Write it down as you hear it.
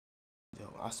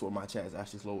I swear my chat is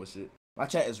actually slow as shit. My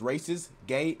chat is racist,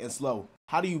 gay, and slow.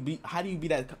 How do you be that? How do you be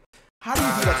that type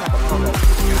of combo?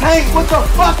 Tank with the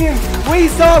fucking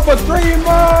resub for 3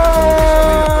 months.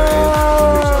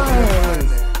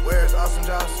 Where's Awesome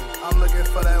Johnson? I'm looking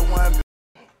for that one.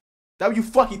 That you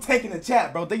fucking taking the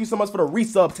chat, bro. Thank you so much for the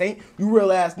resub, Tank. You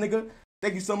real ass nigga.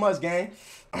 Thank you so much, gang.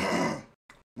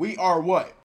 We are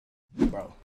what,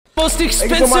 bro? Most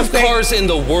expensive cars in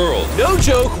the world. No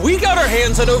joke, we got our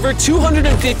hands on over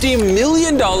 $250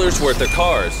 million worth of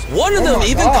cars. One of them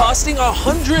even costing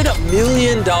 $100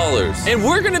 million. And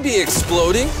we're gonna be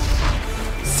exploding,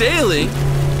 sailing,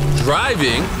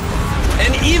 driving,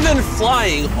 and even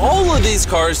flying all of these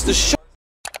cars to show.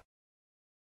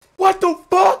 What the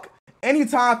fuck?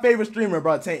 Anytime favorite streamer,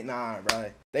 bro. Tank 9,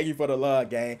 bro. Thank you for the love,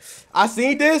 gang. I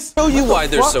seen this. Show you why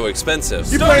they're so expensive.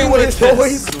 You playing with his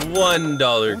toys?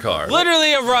 $1 car.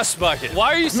 Literally a rust bucket.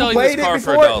 Why are you selling this car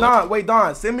for $1? Nah, wait,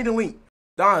 Don, send me the link.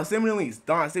 Don, send me the links.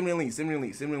 Don, send me the link. Send me the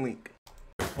link. Send me the link.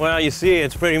 Well, you see,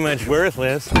 it's pretty much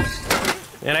worthless.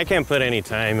 And I can't put any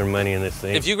time or money in this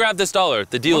thing. If you grab this dollar,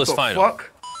 the deal is final. What the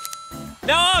fuck?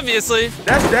 Now, obviously.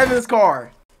 That's Devin's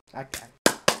car. Okay.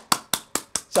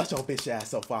 Shut your bitch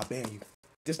ass up before I ban you.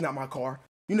 This is not my car.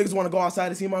 You niggas want to go outside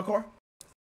to see my car?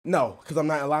 No, because I'm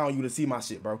not allowing you to see my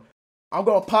shit, bro. I'm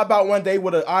going to pop out one day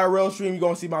with an IRL stream. You're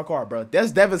going to see my car, bro.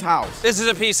 That's Devin's house. This is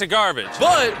a piece of garbage.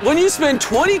 But when you spend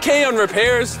 $20K on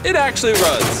repairs, it actually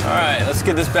runs. All right, let's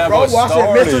get this bad boy started. Bro,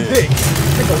 watch it, Mr. Dick.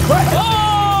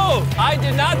 Oh! I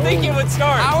did not think it would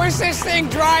start. How is this thing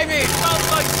driving?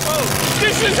 Sounds like smoke.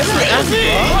 This is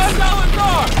crazy. $1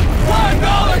 car. $1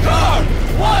 car.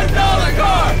 $1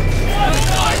 car.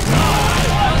 $1 car.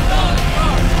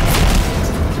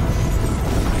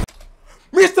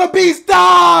 Mr. Beast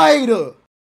died!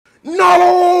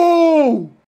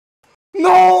 No!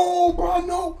 No, bro,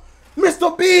 no!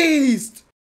 Mr. Beast!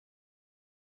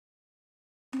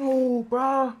 No,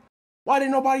 bro. Why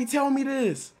didn't nobody tell me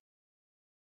this?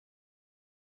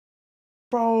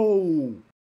 Bro.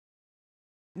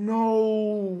 No,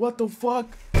 what the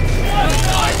fuck?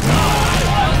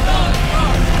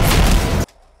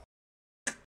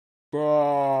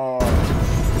 Bro.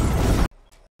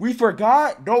 We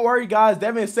forgot. Don't worry, guys.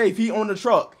 Devin is safe. He owned the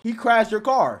truck. He crashed your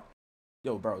car.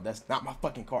 Yo, bro, that's not my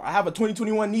fucking car. I have a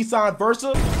 2021 Nissan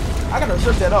Versa. I gotta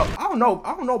search that up. I don't know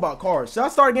about cars. Should I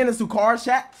start getting into cars,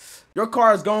 chat? Your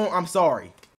car is gone. I'm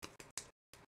sorry.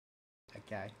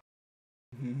 Okay.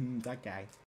 Okay.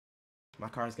 My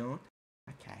car's gone.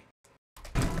 Okay.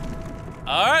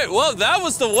 All right. Well, that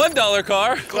was the $1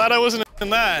 car. Glad I wasn't in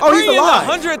that. Oh, he's alive.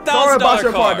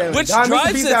 $100,000 car, which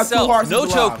drives itself. No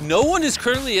joke. No one is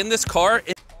currently in this car.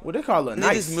 Well, they call it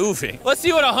nice. It is moving. Let's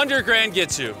see what 100 grand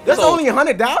gets you. That's only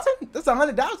 100,000. That's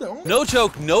 100,000. No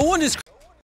joke. No one is.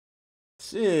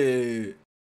 Shit.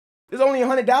 It's only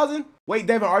 100,000. Wait,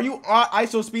 Devin, are you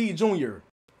ISO Speed Jr.?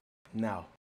 No.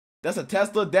 That's a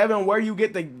Tesla. Devin, where you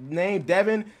get the name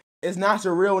Devin is not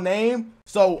your real name.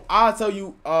 So I'll tell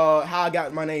you how I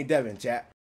got my name Devin, chat.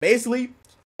 Basically,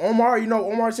 Omar, you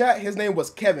know Omar, chat? His name was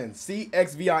Kevin.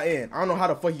 CXVIN. I don't know how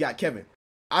the fuck he got Kevin.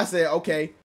 I said,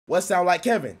 okay, what sound like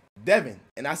Kevin? Devin.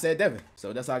 And I said Devin.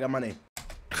 So that's how I got my name.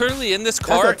 Currently in this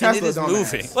car, and it is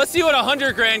moving. Let's see what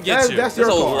 100 grand gets you. There's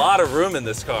a lot of room in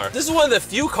this car. This is one of the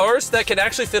few cars that can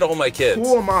actually fit all my kids.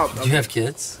 Who am I? Do you have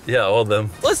kids? Yeah, all of them.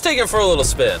 Let's take it for a little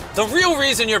spin. The real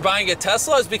reason you're buying a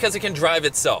Tesla is because it can drive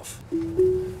itself.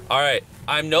 All right,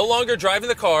 I'm no longer driving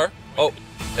the car. Oh,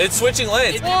 it's switching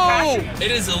lanes. Whoa!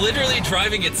 It is literally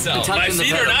driving itself. My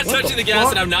feet are not touching the gas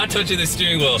and I'm not touching the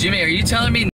steering wheel. Jimmy, are you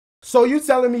telling me? So you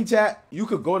telling me, chat, you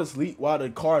could go to sleep while the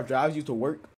car drives you to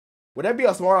work? Would that be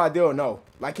a smart idea or no?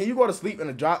 Like, can you go to sleep and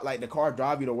the car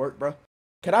drive you to work, bro?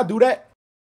 Can I do that?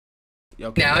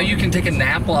 Yo, now you can take a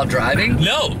nap while driving?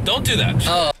 No, don't do that.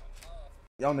 Oh.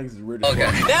 Y'all niggas is weird. Okay.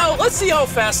 Now, let's see how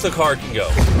fast the car can go.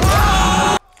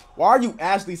 Why are you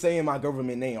actually saying my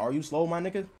government name? Are you slow, my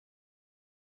nigga?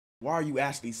 Why are you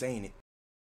actually saying it?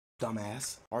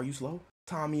 Dumbass. Are you slow?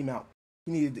 Time him out.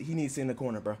 He needs to sit in the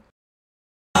corner, bro.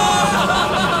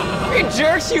 It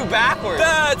jerks you backwards.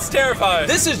 That's terrifying.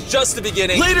 This is just the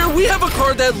beginning. Later, we have a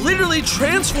car that literally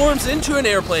transforms into an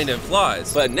airplane and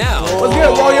flies. But now... What's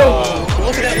good, Royo?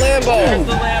 Look at that Lambo.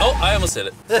 Oh, I almost hit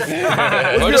it.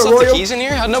 I just left the keys in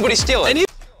here? How'd nobody steal it?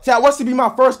 Chat, what's to be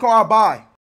my first car I buy?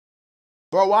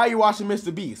 Bro, why are you watching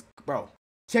Mr. Beast? Bro,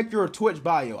 check your Twitch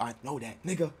bio. I know that,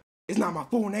 nigga. It's not my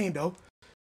full name, though.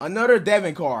 Another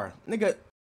Devin car. Nigga,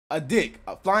 a dick.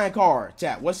 A flying car.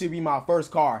 Chat, what should be my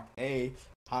first car? Hey,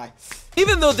 Hi.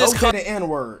 Even though this Don't say the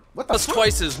N-word. What the costs fuck?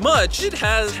 twice as much, it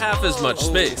has half as much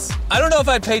space. I don't know if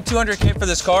I'd pay $200K for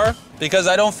this car because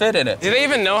I don't fit in it. Do they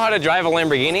even know how to drive a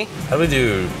Lamborghini? How do we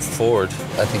do Ford?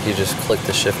 I think you just click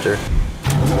the shifter.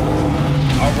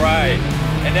 All right.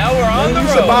 And now we're on the You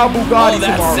road. should buy a Bugatti Oh,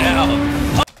 that tomorrow.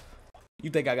 sound. You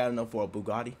think I got enough for a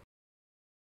Bugatti?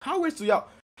 How rich do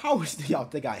y'all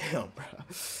think I am, bro?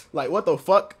 Like, what the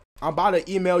fuck? I'm about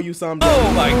to email you something.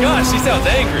 Oh my gosh, she sounds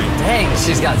angry. Dang,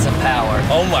 she's got some power.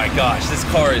 Oh my gosh, this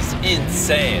car is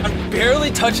insane. I'm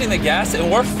barely touching the gas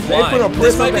and we're flying. put a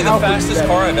This might prison be in the Alpha fastest today.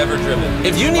 car I've ever driven.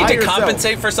 If you need By to yourself.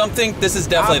 compensate for something, this is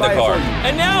definitely I'll the buy it car. for you.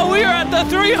 And now we are at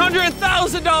the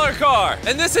 $300,000 car.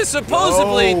 And this is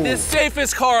supposedly Whoa. the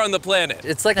safest car on the planet.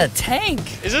 It's like a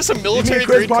tank. Is this a You mean military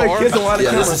Chris grade probably car? kissing a lot of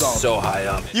Yeah, this cameras is off. so high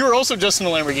up. You were also just in a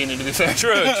Lamborghini, to be fair.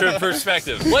 True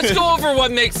perspective. Let's go over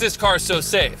what makes this car so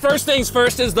safe. First things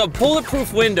first is the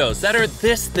bulletproof windows that are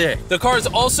this thick. The car is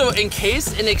also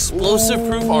encased in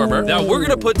explosive-proof armor. Now we're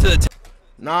gonna put to the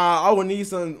Nah, I would need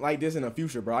something like this in the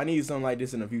future, bro. I need something like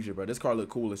this in the future, bro. This car look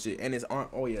cool as shit, and it's on.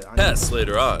 Oh yeah. I need test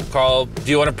later on. Carl, do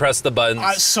you want to press the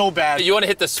buttons? So bad. You want to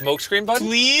hit the smoke screen button?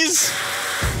 Please?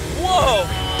 Whoa!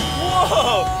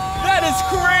 Whoa! That is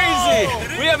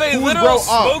crazy! We have a Who's literal broke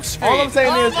up? smoke screen. All I'm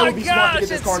saying is it would be smart to get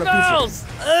this car in the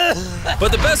future.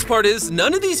 But the best part is,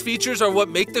 none of these features are what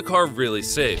make the car really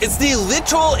safe. It's the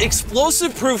literal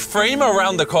explosive-proof frame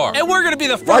around the car. And we're gonna be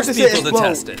the Watch first this shit people to explode.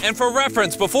 test it. And for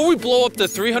reference, before we blow up the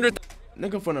 300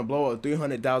 Nigga finna blow a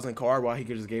 300,000 car while he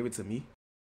could just gave it to me.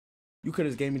 You could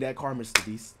have gave me that car, Mr.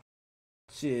 Beast.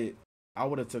 Shit, I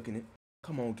would have taken it.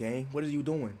 Come on, gang. What are you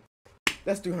doing?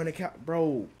 That's 300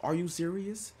 bro. Are you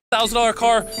serious? $1,000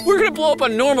 car, we're gonna blow up a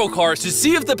normal car to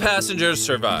see if the passengers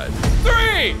survive.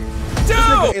 3, 2, This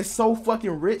nigga is so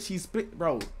fucking rich. He spit,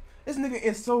 bro. This nigga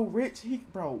is so rich.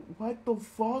 Bro, what the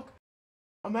fuck?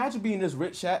 Imagine being this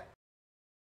rich, chat.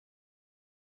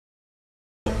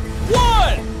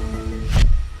 1.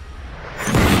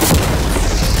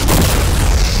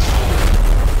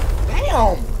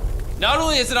 Damn. Not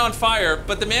only is it on fire,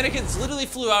 but the mannequins literally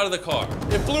flew out of the car.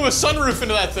 It blew a sunroof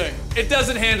into that thing. It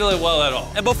doesn't handle it well at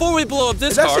all. And before we blow up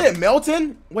this Is that car, shit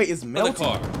melting? Wait, it's the melting.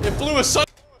 car, It blew a sunroof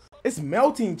It's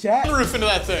melting, chat. into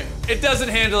that thing. it doesn't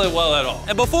handle it well at all.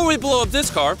 And before we blow up this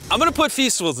car, I'm gonna put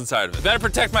Feastables inside of it. Better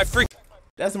protect my freak.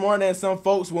 That's more than some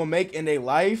folks will make in their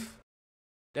life.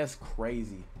 That's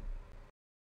crazy.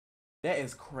 That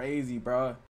is crazy,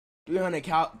 bro.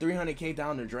 300K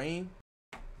down the drain.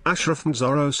 Ashraf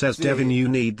Mzoro says, Shit. Devin, you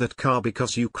need that car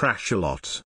because you crash a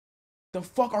lot. The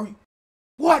fuck are you?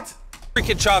 What?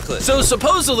 Freaking chocolate. So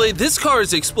supposedly this car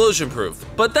is explosion proof,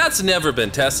 but that's never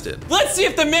been tested. Let's see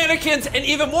if the mannequins and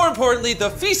even more importantly, the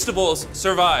Feastables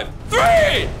survive.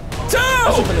 3, 2,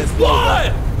 open this door.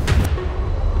 1.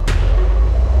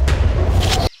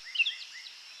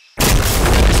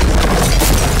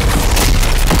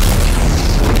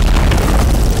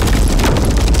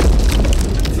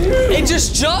 It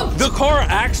just jumped. The car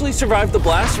actually survived the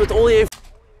blast with only a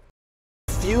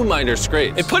few minor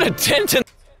scrapes. It put a dent in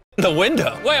the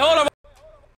window. Wait, hold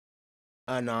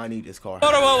on. No, I need this car.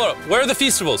 Hold on. Where are the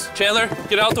Feastables? Chandler,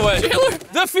 get out the way. Chandler,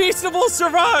 the Feastables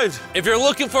survived. If you're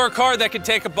looking for a car that can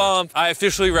take a bomb, I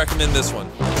officially recommend this one.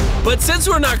 But since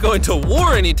we're not going to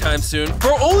war anytime soon,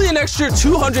 for only an extra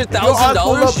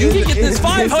 $200,000, you can get this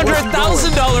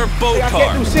 $500,000 boat I car.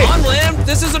 can't do shit. On land,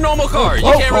 this is a normal car. You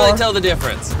boat can't really car. tell the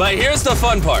difference. But here's the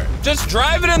fun part. Just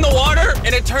drive it in the water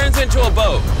and it turns into a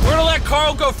boat. We're gonna let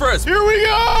Carl go first. Here we go!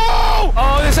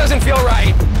 Oh, this doesn't feel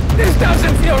right. This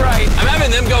doesn't feel right. I'm having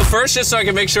them go first just so I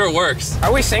can make sure it works.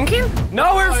 Are we sinking?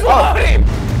 No, we're floating.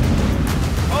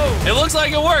 It looks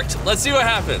like it worked. Let's see what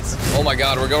happens. Oh my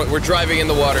God, we're driving in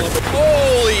the water.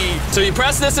 Holy! So you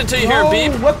press this until you hear a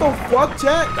beep. What the fuck,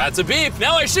 chat? That's a beep.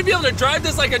 Now I should be able to drive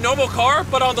this like a normal car,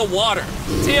 but on the water.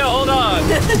 Tia, hold on.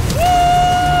 Woo!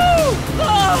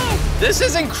 Oh, this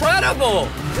is incredible.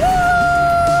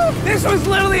 This was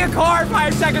literally a car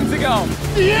 5 seconds ago. Oh.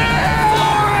 You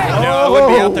know, I would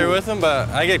be out there with them, but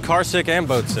I get car sick and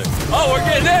boat sick. Oh, we're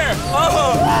getting there.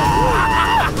 Oh.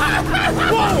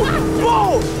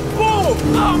 Whoa!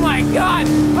 Oh my God!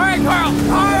 All right, Carl.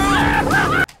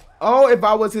 All right. Oh, if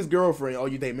I was his girlfriend. Oh,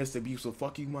 you think Mr. Abusive?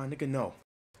 Fuck you, my nigga. No.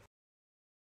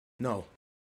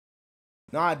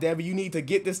 Nah, Debbie, you need to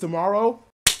get this tomorrow.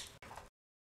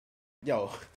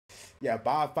 Yo, yeah,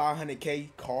 buy a 500K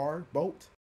car, boat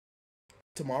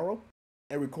tomorrow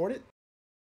and record it.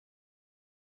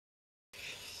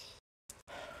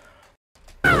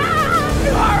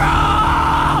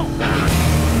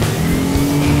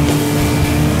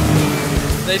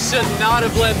 They should not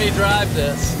have let me drive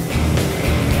this.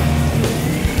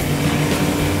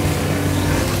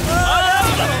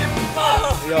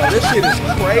 Yo, this shit is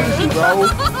crazy, bro.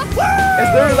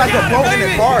 It's literally like a boat in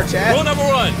a car, chat. Rule number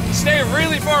 1, stay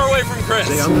really far away from Chris.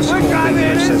 The underscore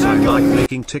video says I like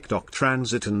making TikTok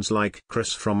transitons like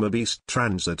Chris from the Beast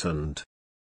Transitant.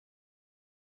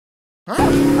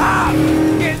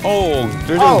 Oh,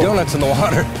 there's donuts in the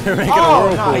water. They're making a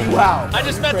whirlpool. Wow. I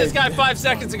just met this guy 5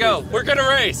 seconds ago. We're gonna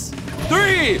race.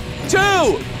 3, 2,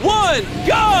 1,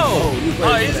 go!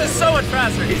 Oh, he's just so much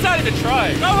faster. He's not even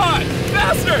trying. Come on,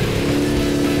 faster!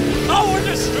 Oh, we're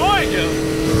destroying him.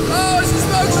 Oh, it's a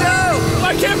smoke show!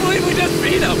 I can't believe we just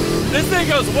beat him. This thing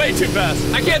goes way too fast.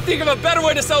 I can't think of a better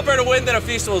way to celebrate a win than a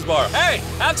Feastables bar. Hey,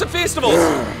 have some Feastables.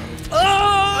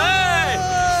 Oh, hey!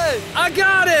 I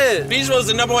got it! Feastables is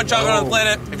the #1 chocolate on the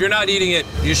planet. If you're not eating it,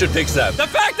 you should pick Step. The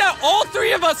fact that all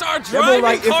 3 of us are driving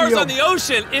like cars on the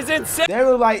ocean is insane. They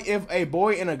look like if a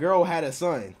boy and a girl had a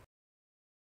son.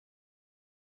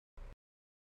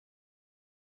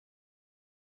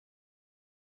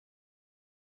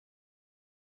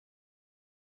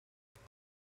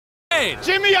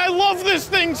 Jimmy, I love this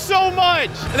thing so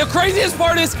much. And the craziest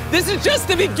part is, this is just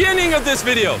the beginning of this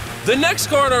video. The next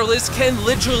car on our list can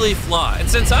literally fly. And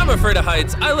since I'm afraid of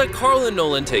heights, I let Carl and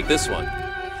Nolan take this one.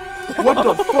 What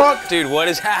the fuck? Dude, what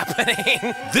is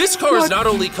happening? This car is not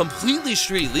only completely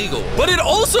street legal, but it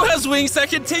also has wings that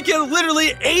can take it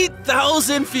literally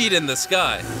 8,000 feet in the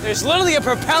sky. There's literally a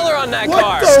propeller on that What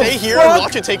car. the Stay here fuck? and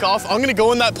watch it take off. I'm gonna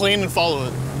go in that plane and follow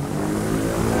it.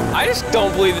 I just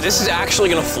don't believe that this is actually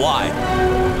gonna fly.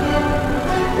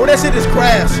 Or that shit just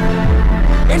crashed.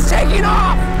 It's taking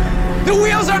off! The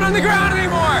wheels aren't on the ground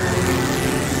anymore!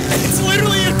 It's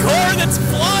literally a car that's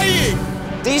flying.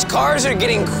 These cars are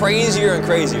getting crazier and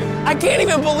crazier. I can't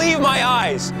even believe my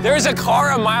eyes. There's a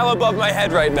car a mile above my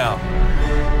head right now.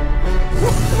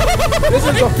 This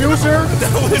is the future.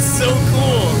 That was so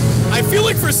cool. I feel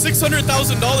like for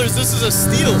 $600,000, this is a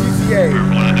steal. GTA.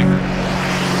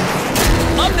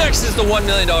 Up next is the $1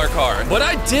 million car, but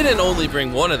I didn't only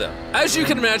bring one of them. As you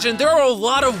can imagine, there are a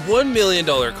lot of $1 million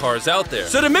cars out there.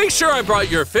 So to make sure I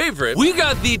brought your favorite, we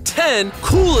got the 10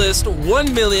 coolest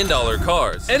 $1 million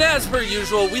cars. And as per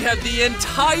usual, we have the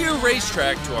entire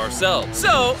racetrack to ourselves.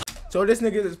 So this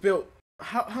nigga just built.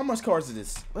 How much cars is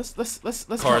this?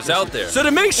 Let's cars out there. So to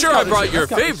make sure I brought your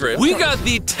favorite, we got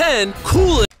the 10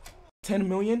 coolest. 10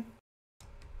 million.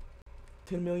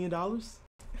 $10 million.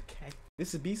 Okay,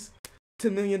 this is beast.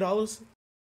 $10 million.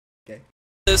 Okay.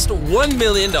 $1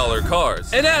 million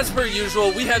cars. And as per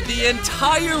usual, we have the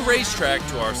entire racetrack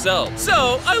to ourselves.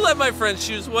 So I let my friends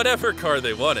choose whatever car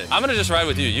they wanted. I'm gonna just ride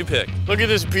with you, you pick. Look at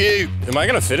this beaut. Am I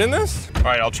gonna fit in this? All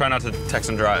right, I'll try not to text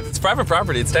and drive. It's private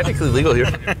property, it's technically legal here.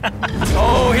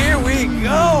 Oh, here we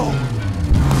go!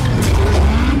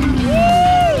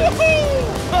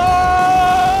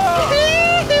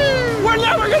 We're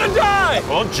never gonna die!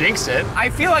 Well, jinx it. I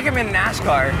feel like I'm in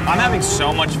NASCAR. I'm having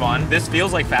so much fun. This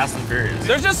feels like Fast and Furious.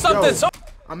 There's just something Yo, so.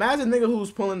 Imagine nigga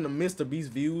who's pulling the Mr.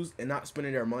 Beast views and not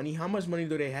spending their money. How much money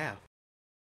do they have?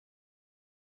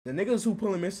 The niggas who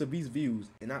pulling Mr. Beast views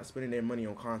and not spending their money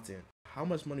on content. How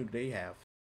much money do they have?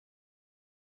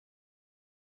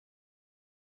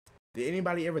 Did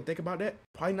anybody ever think about that?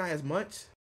 Probably not as much.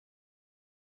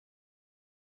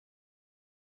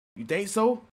 You think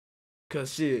so?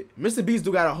 Cause shit, Mr. Beast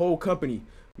do got a whole company.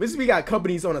 Mr. Beast got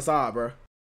companies on the side, bro.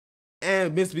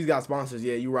 And Mr. Beast got sponsors.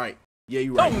 Yeah, you right. Yeah,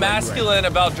 you right. So masculine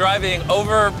about driving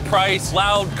overpriced,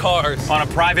 loud cars. On a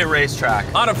private racetrack.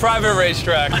 On a private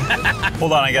racetrack.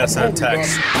 Hold on, I gotta send a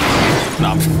text.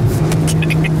 No, I'm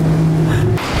kidding.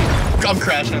 I'm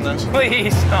crashing in this.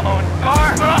 Please don't.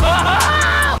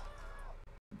 Car.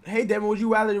 Hey, Devin, would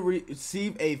you rather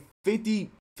receive a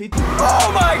 50?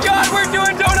 Oh my God, we're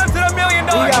doing donuts in $1 million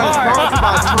car.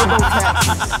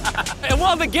 And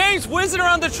while the game's whizzing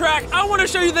around the track, I want to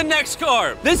show you the next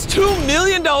car. This $2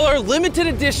 million limited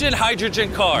edition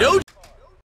hydrogen car.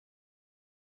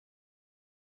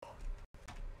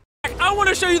 I want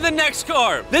to show you the next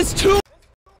car. This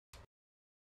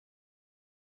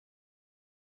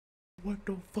What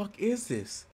the fuck is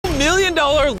this? $2 million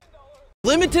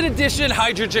limited edition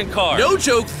hydrogen car. No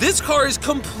joke, this car is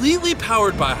completely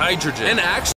powered by hydrogen. And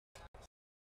actually,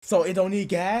 so it don't need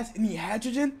gas? It need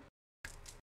hydrogen?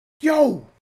 Yo!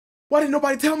 Why didn't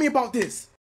nobody tell me about this?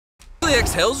 it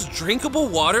exhales drinkable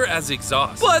water as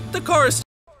exhaust. But the car is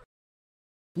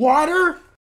water?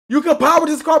 You can power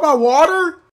this car by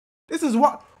water? This is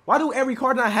what. Why do every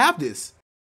car not have this?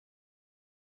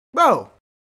 Bro,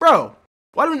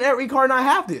 why don't every car not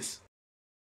have this?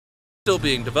 still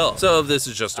being developed, so this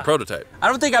is just a prototype. I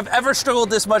don't think I've ever struggled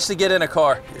this much to get in a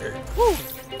car. Woo.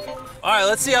 All right,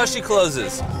 let's see how she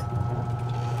closes.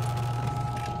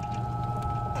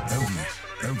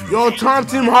 Every Yo, Tom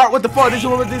Tim Hart, what the fuck? This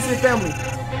one with this family.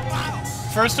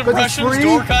 First impressions,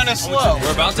 door kind of slow.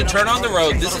 We're about to turn on the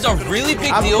road. This is a really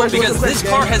big deal because this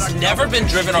car has never been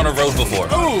driven on a road before.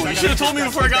 Oh, you should have told me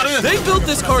before I got in. They built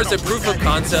this car as a proof of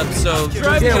concept, so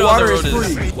driving it on the road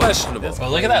is questionable. Oh,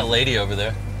 look at that lady over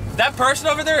there. That person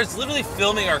over there is literally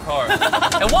filming our car.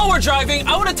 And while we're driving,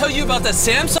 I want to tell you about the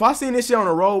Samsung. If I seen this shit on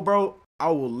the road, bro, I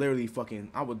would literally fucking,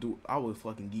 I would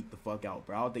fucking geek the fuck out,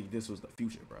 bro. I would think this was the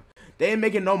future, bro. They ain't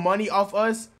making no money off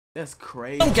us. That's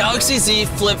crazy. Galaxy Z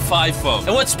Flip 5 phone.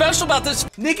 And what's special about this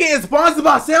Nikki is sponsored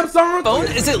by Samsung phone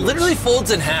is it literally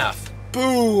folds in half.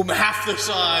 Boom, half the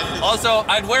size. Also,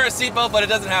 I'd wear a seatbelt, but it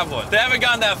doesn't have one. They haven't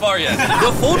gotten that far yet.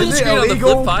 The folding screen on the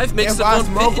Flip 5 makes the phone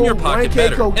fit in your pocket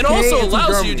better. And also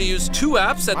allows you to use 2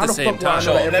 apps at the same time.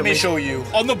 Let me show you.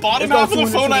 On the bottom half of the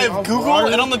phone, I have Google,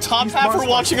 and on the top half, we're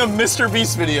watching a Mr.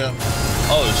 Beast video.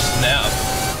 Oh, snap.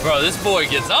 Bro, this boy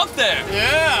gets up there.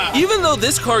 Yeah. Even though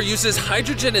this car uses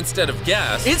hydrogen instead of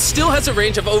gas, it still has a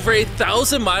range of over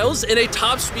 1,000 miles and a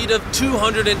top speed of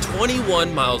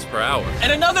 221 miles per hour.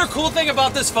 And another cool thing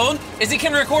about this phone is it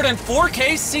can record in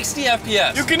 4K 60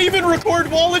 FPS. You can even record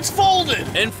while it's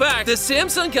folded. In fact, the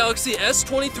Samsung Galaxy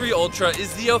S23 Ultra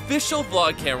is the official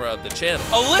vlog camera of the channel.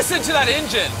 Oh, listen to that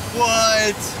engine.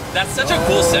 What? That's such a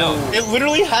cool sound. It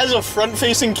literally has a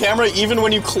front-facing camera even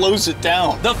when you close it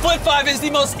down. The Flip 5 is the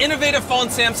most innovative phone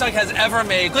Samsung has ever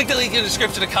made. Click the link in the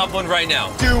description to cop one right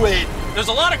now. Do it. There's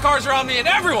a lot of cars around me and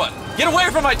everyone, get away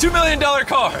from my $2 million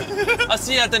car. I'll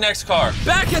see you at the next car.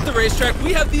 Back at the racetrack,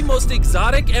 we have the most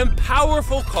exotic and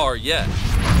powerful car yet.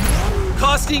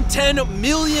 Costing $10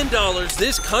 million,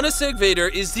 this Koenigsegg Vader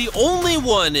is the only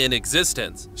one in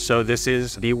existence. So this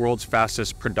is the world's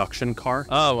fastest production car?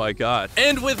 Oh my God.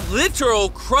 And with literal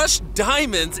crushed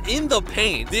diamonds in the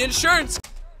paint, the insurance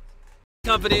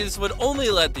companies would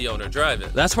only let the owner drive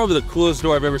it. That's probably the coolest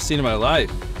door I've ever seen in my life.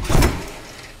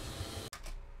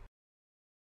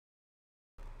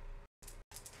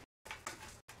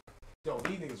 Yo,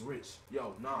 these niggas rich.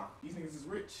 Yo, nah, these niggas is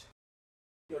rich.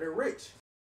 Yo, they're rich.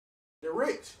 They're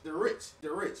rich. They're rich.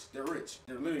 They're rich. They're rich.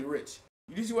 They're literally rich.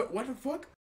 You just see what the fuck?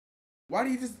 Why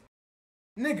do you just,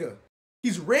 nigga?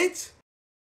 He's rich.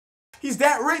 He's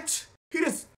that rich. He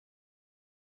just.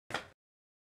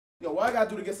 Yo, what I gotta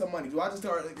do to get some money? Do I just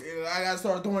start? I gotta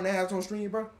start throwing ass on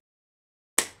stream, bro.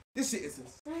 This shit is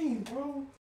insane, bro.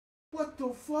 What the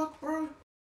fuck, bro?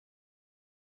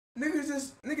 Nigga,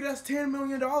 that's $10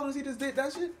 million. He just did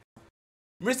that shit.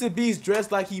 Mr. Beast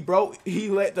dressed like he broke. He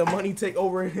let the money take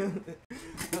over him.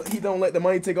 He don't let the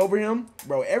money take over him,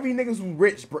 bro. Every nigga's who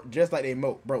rich just like they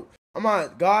broke. I'm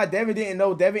on God. Devin didn't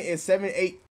know. Devin is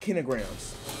 7'8"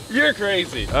 kilograms. You're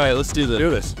crazy. All right, let's do this.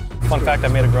 Do this. Fun fact, I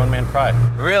made a grown man cry.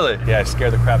 Really? Yeah, I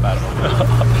scared the crap out of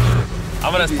him.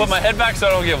 I'm gonna put my head back so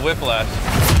I don't get whiplash.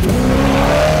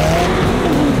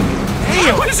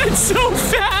 Damn, why is it so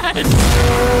fast?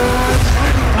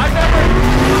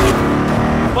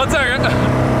 One second.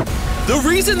 The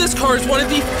reason this car is one of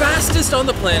the fastest on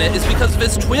the planet is because of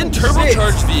its twin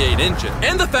turbocharged V8 engine,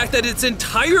 and the fact that its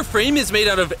entire frame is made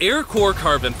out of air core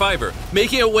carbon fiber,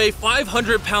 making it weigh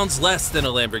 500 pounds less than a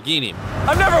Lamborghini.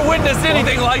 I've never witnessed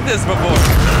anything like this before.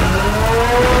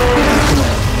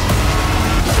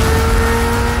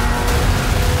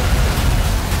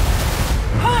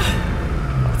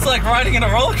 It's like riding in a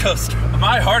roller coaster.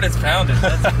 My heart is pounding.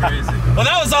 That's crazy. Well,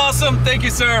 that was awesome. Thank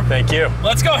you, sir. Thank you.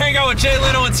 Let's go hang out with Jay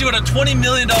Leno and see what a $20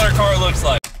 million car looks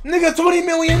like. Nigga, 20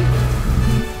 million?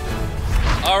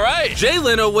 All right. Jay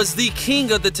Leno was the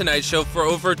king of The Tonight Show for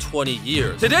over 20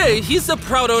 years. Today, he's the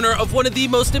proud owner of one of the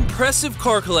most impressive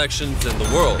car collections in the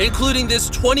world, including this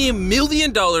 $20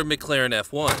 million McLaren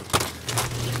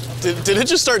F1. Did it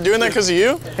just start doing that because of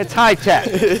you? It's high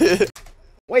tech.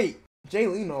 Wait. Jay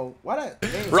Leno, why that?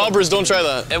 Robbers, don't try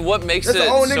that. And what makes That's it the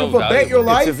old so nigga for valuable? Bet Your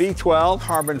Life? It's a V12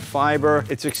 carbon fiber.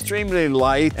 It's extremely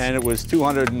light, and it was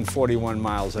 241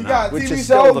 miles an hour, which is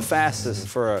still the fastest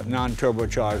for a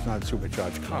non-turbocharged,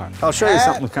 non-supercharged car. I'll show you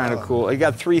something kind of cool. It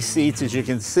got 3 seats, as you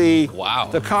can see. Wow.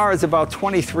 The car is about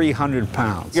 2,300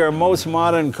 pounds. Your most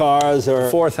modern cars are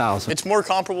 4,000. It's more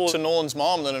comparable to Nolan's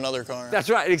mom than another car. That's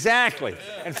right, exactly.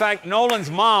 In fact, Nolan's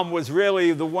mom was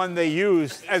really the one they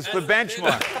used as the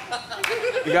benchmark.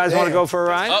 You guys want to go for a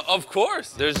ride? Of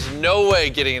course. There's no way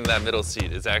getting in that middle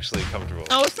seat is actually comfortable.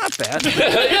 Oh, it's not bad.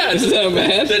 Yeah, it's not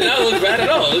bad. It did not look bad at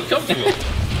all. It looked comfortable.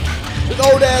 This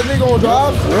old ass nigga on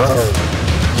drive.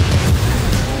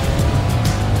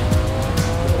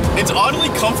 It's oddly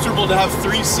comfortable to have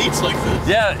 3 seats like this.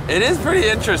 Yeah, it is pretty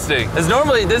interesting. Because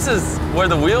normally this is where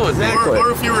the wheel is. Exactly. Or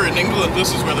if you were in England,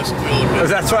 this is where the wheel would be.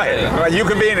 That's right. Yeah. You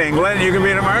can be in England, you can be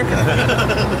in America.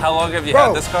 How long have you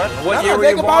had this car? What year were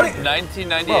you born?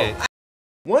 1998. Bro,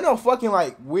 wouldn't a fucking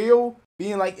like wheel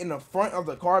being like in the front of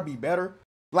the car be better?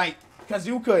 Like, cause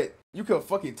you could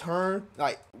fucking turn.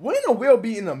 Like, wouldn't a wheel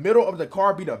be in the middle of the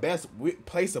car be the best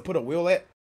place to put a wheel at?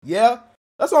 Yeah,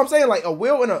 that's what I'm saying. Like a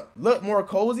wheel in a look more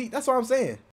cozy. That's what I'm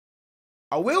saying.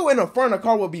 A wheel in the front of the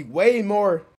car would be way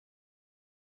more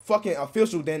fucking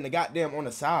official than the goddamn on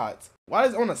the sides. Why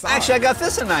is it on the sides? Actually, I got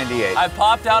this in '98. I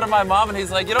popped out of my mom and he's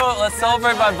like, you know what? Let's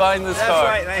celebrate by buying this car. That's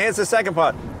right. Now here's the second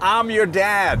part. I'm your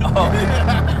dad.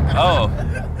 Oh.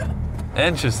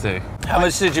 Interesting. How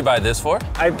much did you buy this for?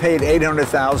 I paid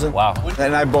 $800,000. Wow.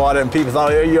 And I bought it, and people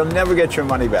thought, oh, you'll never get your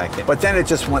money back in. But then it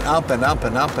just went up and up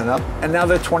and up and up, and now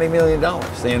they're $20 million.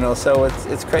 You know, so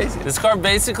it's crazy. This car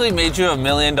basically made you $1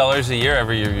 million a year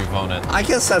every year you've owned it. I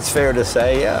guess that's fair to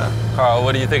say, yeah. Carl,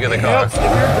 what do you think of the car? If you're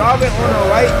driving on the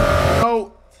right,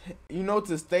 you know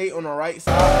to stay on the right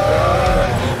side.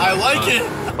 I like it.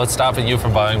 What's stopping you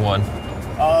from buying one?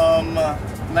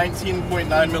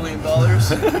 $19.9 million.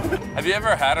 Have you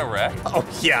ever had a wreck? Oh,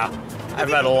 yeah. I've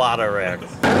had a lot of wrecks.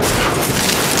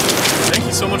 Thank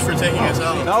you so much for taking us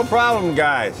out. No problem,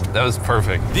 guys. That was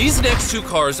perfect. These next 2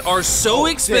 cars are so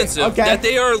expensive that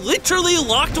they are literally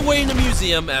locked away in a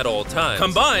museum at all times.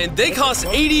 Combined, they cost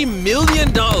 $80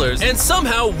 million, and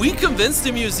somehow we convinced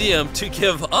the museum to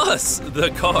give us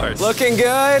the cars. Looking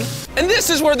good. And this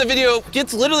is where the video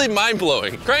gets literally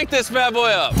mind-blowing. Crank this bad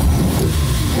boy up.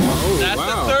 That's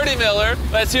the 30 miller.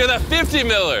 Let's hear the 50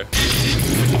 miller.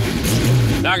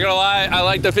 Not gonna lie, I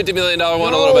like the $50 million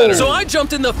one a little better. So I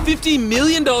jumped in the $50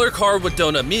 million car with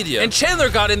Donut Media, and Chandler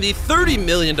got in the $30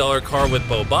 million car with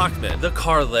Bo Bachman, the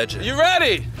car legend. You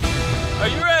ready? Are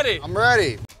you ready? I'm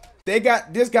ready.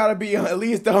 This gotta be at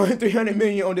least 300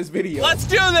 million on this video. Let's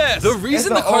do this! The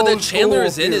reason the car that Chandler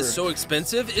is in is so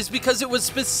expensive is because it was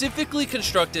specifically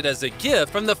constructed as a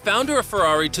gift from the founder of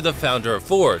Ferrari to the founder of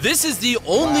Ford. This is the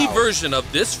only version of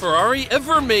this Ferrari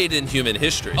ever made in human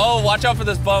history. Oh, watch out for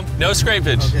this bump. No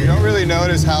scrapage. Okay, you don't really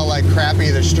notice how like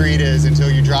crappy the street is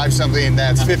until you drive something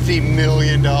that's $50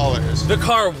 million. The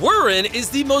car we're in is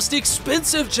the most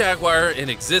expensive Jaguar in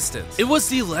existence. It was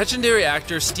the legendary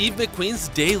actor Steve McQueen's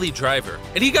daily driver,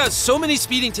 and he got so many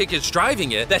speeding tickets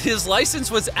driving it that his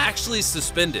license was actually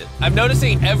suspended. I'm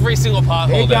noticing every single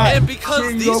pothole there. And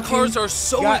because these cars are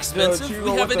so expensive,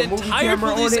 we have an entire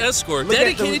police escort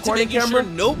dedicated to making sure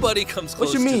nobody comes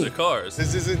close to the cars.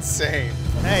 This is insane.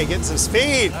 Hey, get some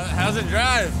speed. How's it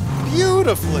drive?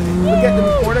 Beautifully. Look at the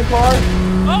recording car.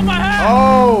 Oh, my hat!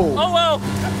 Oh! Oh, well.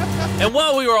 And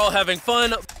while we were all having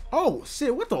fun, oh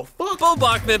shit, what the fuck? Bo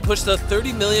Bachman pushed the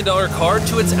 $30 million car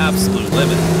to its absolute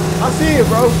limit. I see it,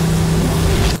 bro.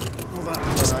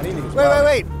 Hold on.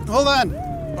 Wait. Hold on.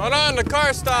 Hold on, the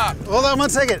car stopped. Hold on 1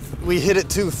 second. We hit it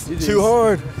too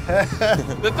hard.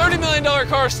 The $30 million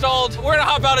car stalled. We're gonna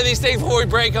hop out of these things before we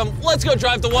break them. Let's go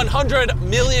drive the $100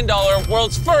 million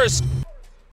world's first.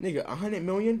 Nigga, 100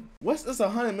 million? What's this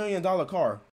 $100 million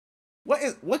car?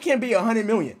 What can be 100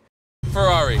 million?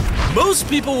 Ferrari. Most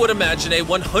people would imagine a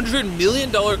 $100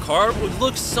 million car would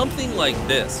look something like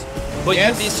this. But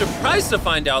you'd be surprised to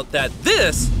find out that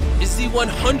this is the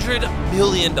 $100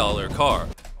 million car.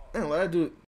 Man, what I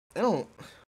do? I don't.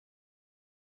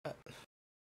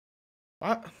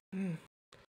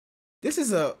 This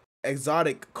is a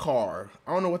exotic car.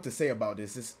 I don't know what to say about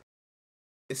this.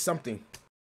 It's something.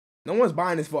 No one's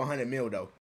buying this for 100 mil though.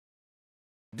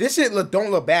 This shit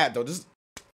don't look bad though.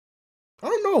 I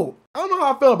don't know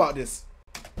how I feel about this.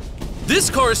 This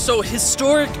car is so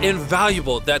historic and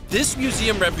valuable that this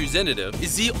museum representative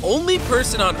is the only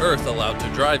person on Earth allowed to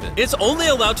drive it. It's only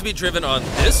allowed to be driven on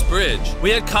this bridge. We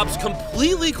had cops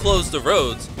completely close the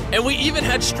roads, and we even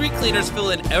had street cleaners fill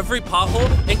in every pothole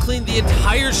and clean the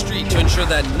entire street to ensure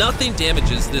that nothing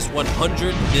damages this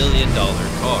 $100 million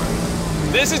car.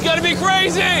 This is gonna be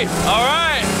crazy! All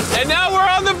right, and now we're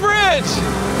on the bridge!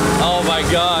 Oh my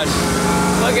gosh.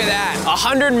 Look at that,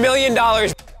 $100 million.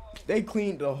 They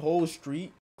cleaned the whole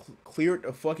street, cleared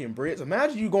the fucking bridge.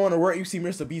 Imagine you going to work, you see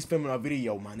Mr. Beast filming a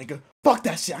video, my nigga. Fuck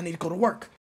that shit, I need to go to work.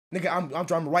 Nigga, I'm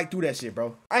driving right through that shit,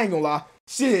 bro. I ain't gonna lie.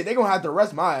 Shit, they gonna have to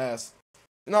arrest my ass.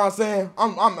 You know what I'm saying?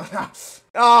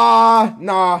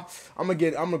 Nah. I'm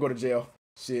gonna go to jail.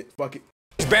 Shit, fuck it.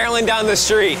 He's barreling down the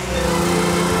street.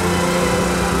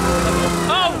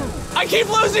 Oh, I keep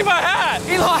losing my hat.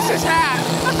 He lost his hat.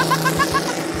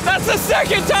 That's the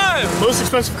second time! Most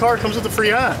expensive car comes with a free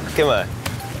hat. Come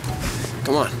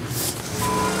on.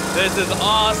 This is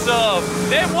awesome.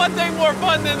 Name one thing more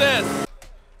fun than this.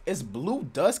 Is blue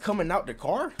dust coming out the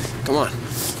car? Come on.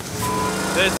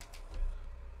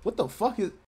 What the fuck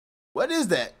is? What is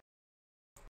that?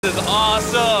 This is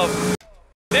awesome.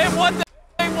 Name one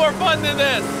thing more fun than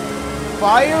this.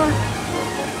 Fire?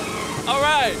 All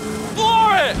right,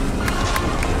 floor it.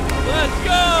 Let's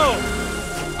go.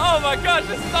 Oh my gosh,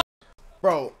 this is awesome.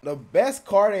 Bro, the best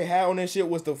car they had on this shit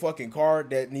was the fucking car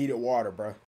that needed water,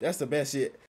 bro. That's the best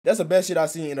shit. That's the best shit I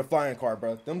seen in a flying car,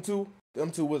 bro. Them two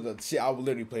was the shit I would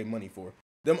literally pay money for.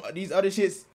 These other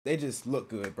shits, they just look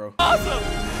good, bro. Awesome.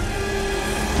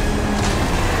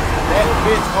 That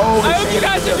bitch, oh, I hope you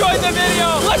guys enjoyed the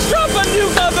video. Let's drop a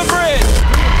nuke on the bridge.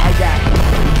 I got it.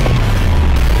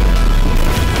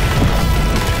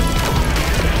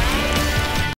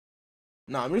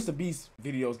 Nah, Mr. Beast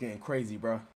video's getting crazy,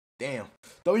 bro. Damn.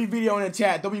 Throw your video in the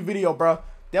chat. Throw your video, bro.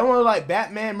 That one like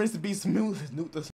Batman, Mr. Beast, Snoop the